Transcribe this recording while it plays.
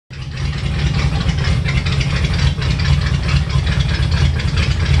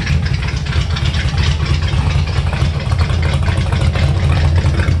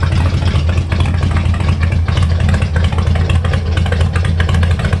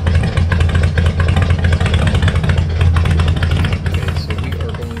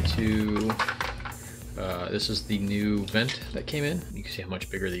this is the new vent that came in. You can see how much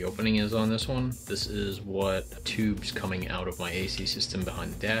bigger the opening is on this one. This is what tubes coming out of my AC system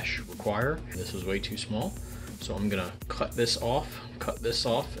behind the dash require. This is way too small. So I'm gonna cut this off,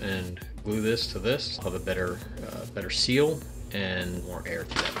 and glue this to this. I'll have a better seal and more air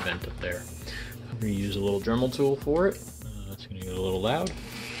to that vent up there. I'm gonna use a little Dremel tool for it. It's gonna get a little loud.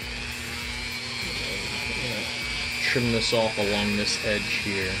 Trim this off along this edge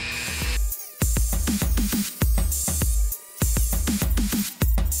here.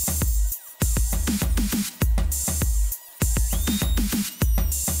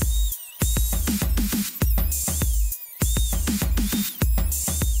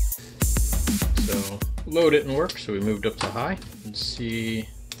 So low didn't work, so we moved up to high. You can see it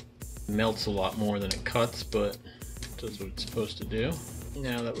melts a lot more than it cuts, but it does what it's supposed to do.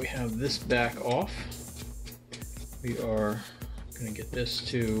 Now that we have this back off, we are going to get this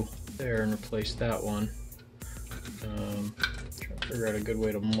to there and replace that one. Trying to figure out a good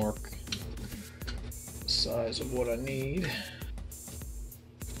way to mark the size of what I need.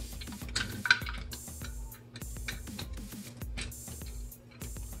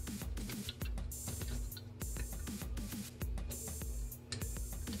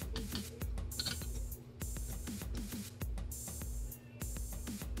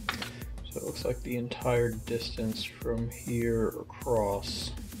 So it looks like the entire distance from here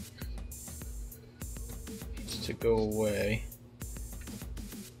across needs to go away,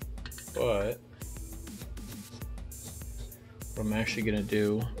 but what I'm actually going to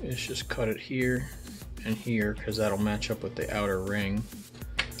do is just cut it here and here, because that'll match up with the outer ring.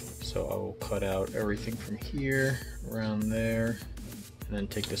 So I will cut out everything from here around there and then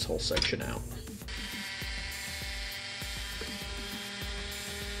take this whole section out.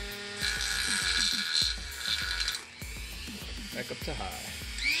 Back up to high.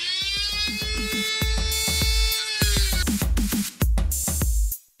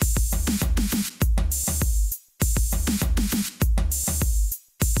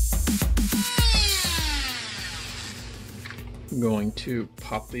 I'm going to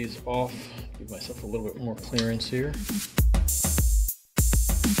pop these off, give myself a little bit more clearance here.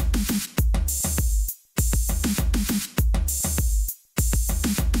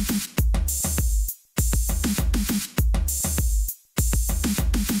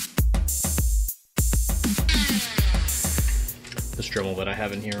 This Dremel that I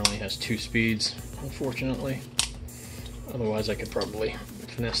have in here only has 2 speeds, unfortunately. Otherwise I could probably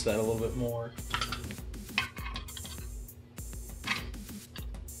finesse that a little bit more.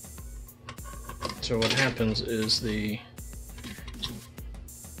 So what happens is the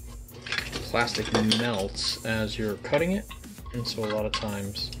plastic melts as you're cutting it, and so a lot of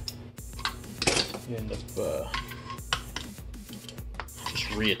times you end up just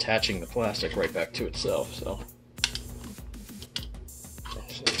reattaching the plastic right back to itself. So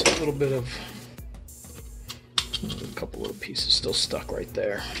a little bit of, a couple little pieces still stuck right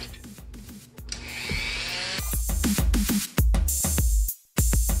there.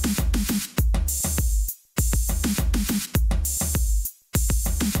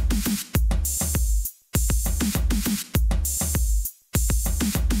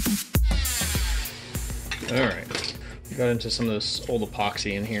 Alright, we got into some of this old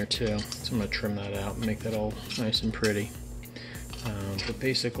epoxy in here too, so I'm going to trim that out and make that all nice and pretty. But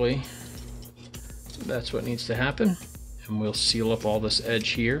basically, that's what needs to happen, and we'll seal up all this edge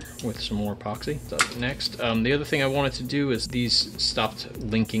here with some more epoxy. That's next. The other thing I wanted to do is these stopped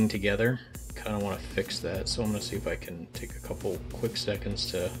linking together. Kind of want to fix that, so I'm going to see if I can take a couple quick seconds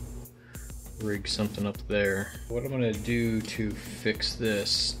to rig something up there. What I'm going to do to fix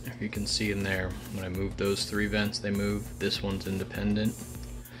this, if you can see in there, when I move those 3 vents, they move. This one's independent,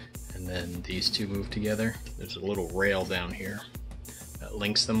 and then these 2 move together. There's a little rail down here that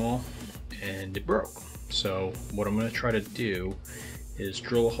links them all, and it broke. So what I'm going to try to do is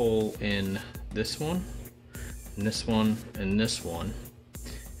drill a hole in this one, and this one, and this one,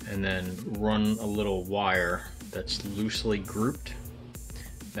 and then run a little wire that's loosely grouped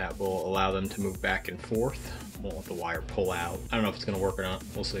that will allow them to move back and forth. Won't let the wire pull out. I don't know if it's going to work or not.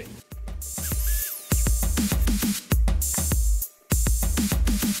 We'll see.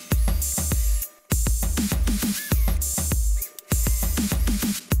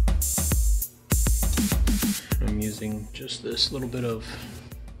 I'm using just this little bit of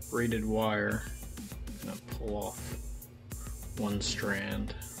braided wire. I'm going to pull off one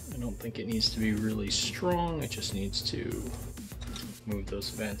strand. I don't think it needs to be really strong. It just needs to move those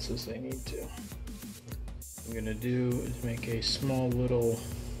vents as they need to. What I'm going to do is make a small little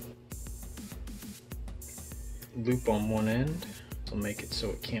loop on one end. I'll make it so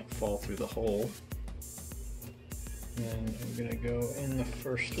it can't fall through the hole. And I'm gonna go in the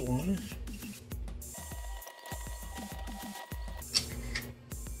first one.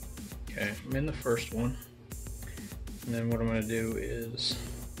 Okay, I'm in the first one. And then what I'm gonna do is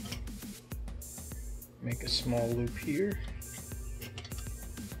make a small loop here.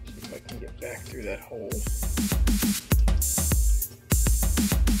 See if I can get back through that hole.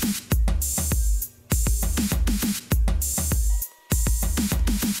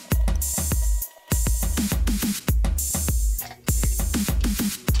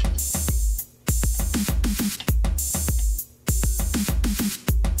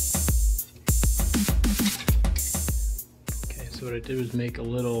 So what I did was make a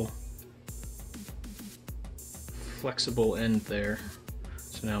little flexible end there.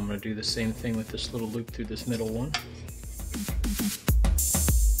 So now I'm going to do the same thing with this little loop through this middle one.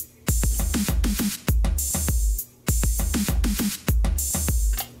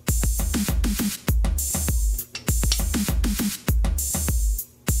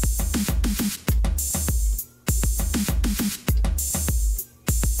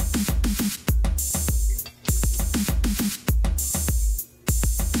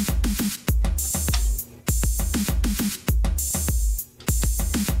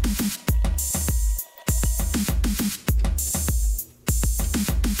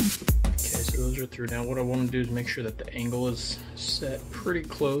 Through. Now what I want to do is make sure that the angle is set pretty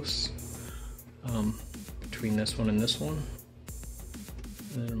close between this one and this one.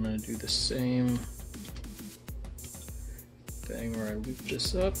 And then I'm going to do the same thing where I loop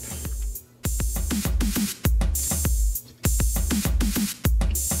this up.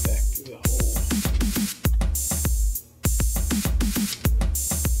 Back through the hole.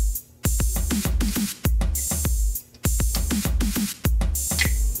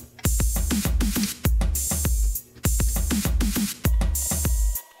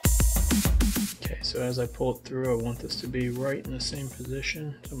 So as I pull it through, I want this to be right in the same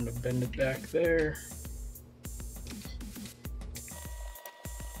position. So I'm going to bend it back there.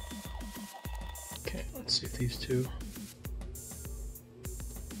 Okay, let's see if these two,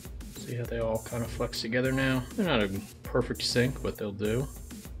 see how they all kind of flex together now. They're not a perfect sync, but they'll do.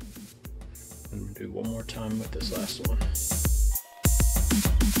 I'm going to do one more time with this last one.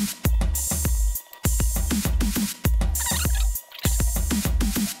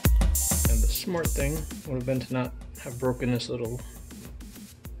 Smart thing would have been to not have broken this little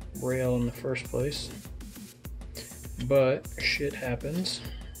rail in the first place, but shit happens,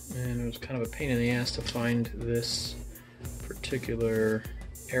 and it was kind of a pain in the ass to find this particular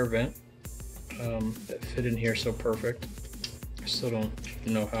air vent that fit in here so perfect. I still don't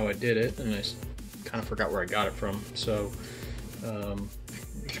know how I did it, and I kind of forgot where I got it from, so I'm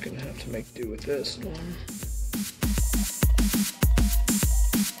just gonna have to make do with this one.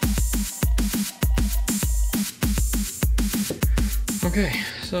 Okay,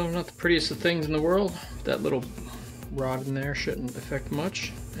 so not the prettiest of things in the world. That little rod in there shouldn't affect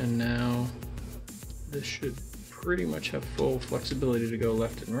much. And now this should pretty much have full flexibility to go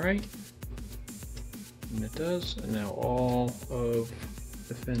left and right. And it does. And now all of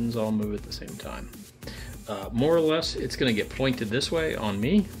the fins all move at the same time. More or less, it's going to get pointed this way on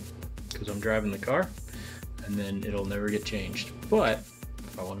me because I'm driving the car. And then it'll never get changed. But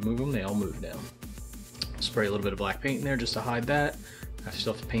if I want to move them, they all move now. Spray a little bit of black paint in there just to hide that. I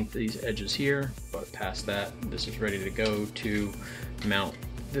still have to paint these edges here, but past that, this is ready to go to mount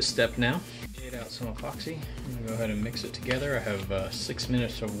this step now. Get out some epoxy. I'm gonna go ahead and mix it together. I have 6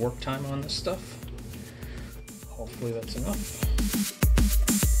 minutes of work time on this stuff. Hopefully that's enough.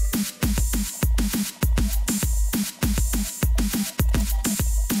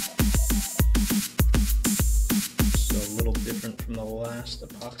 So a little different from the last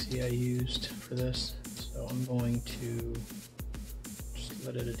epoxy I used for this. So I'm going to just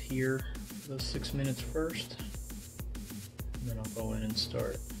let it adhere for those 6 minutes first, and then I'll go in and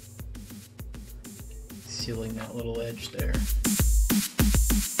start sealing that little edge there. Let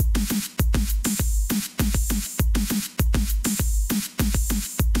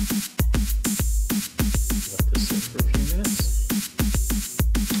this sit for a few minutes.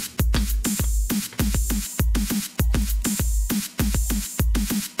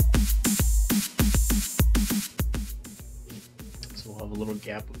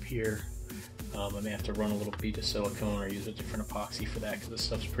 Gap up here. I may have to run a little bead of silicone or use a different epoxy for that because this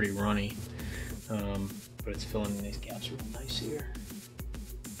stuff's pretty runny, but it's filling in these gaps real nice here.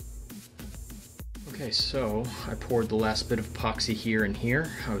 Okay, so I poured the last bit of epoxy here and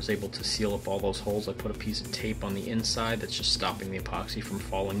here. I was able to seal up all those holes. I put a piece of tape on the inside that's just stopping the epoxy from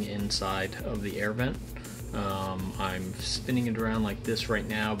falling inside of the air vent. I'm spinning it around like this right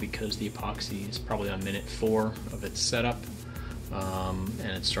now because the epoxy is probably on minute 4 of its setup, and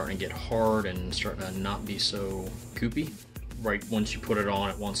it's starting to get hard and starting to not be so goopy. Right once you put it on,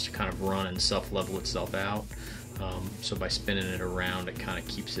 it wants to kind of run and self-level itself out. So by spinning it around, it kind of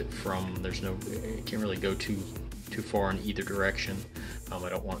keeps it from, it can't really go too far in either direction. I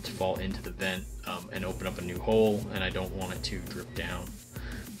don't want it to fall into the vent and open up a new hole, and I don't want it to drip down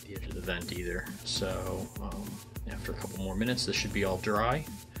the edge of the vent either. So after a couple more minutes, this should be all dry,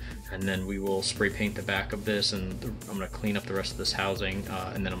 and then we will spray paint the back of this, and I'm going to clean up the rest of this housing,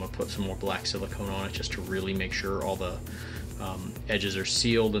 and then I'm going to put some more black silicone on it just to really make sure all the edges are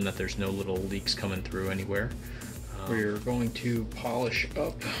sealed and that there's no little leaks coming through anywhere. We're going to polish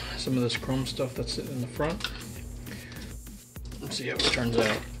up some of this chrome stuff that's sitting in the front. Let's see how it turns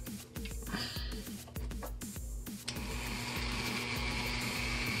out.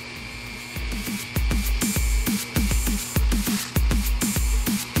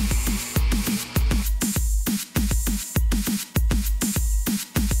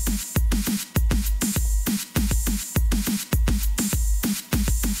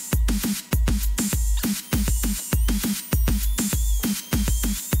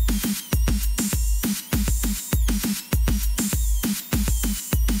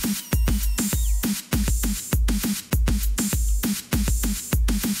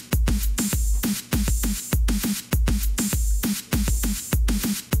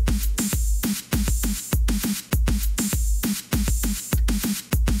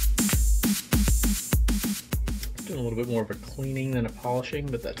 Doing a little bit more of a cleaning than a polishing,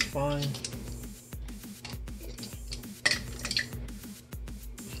 but that's fine.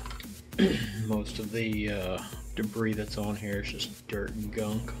 Most of the debris that's on here is just dirt and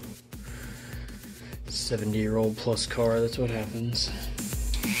gunk. 70-year-old plus car, that's what happens.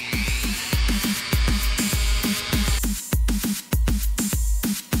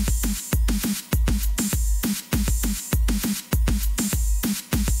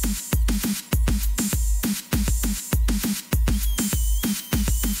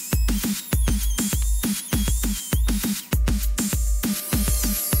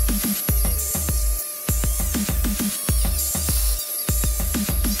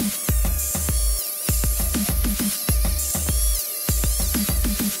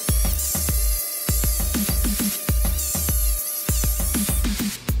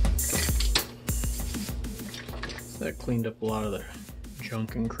 That cleaned up a lot of the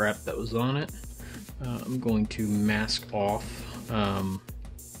junk and crap that was on it. I'm going to mask off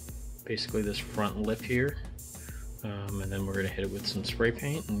basically this front lip here, and then we're going to hit it with some spray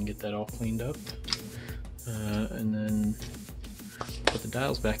paint and get that all cleaned up, and then put the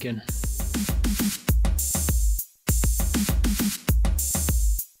dials back in.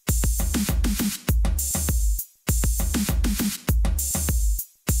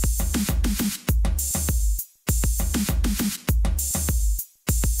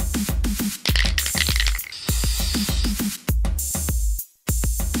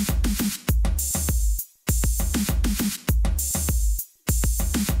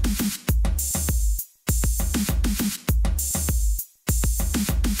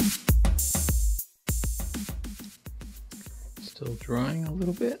 Still drying a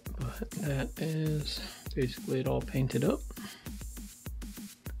little bit, but that is basically it all painted up.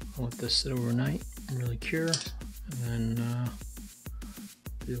 I'll let this sit overnight and really cure, and then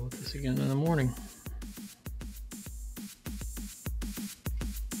deal with this again in the morning.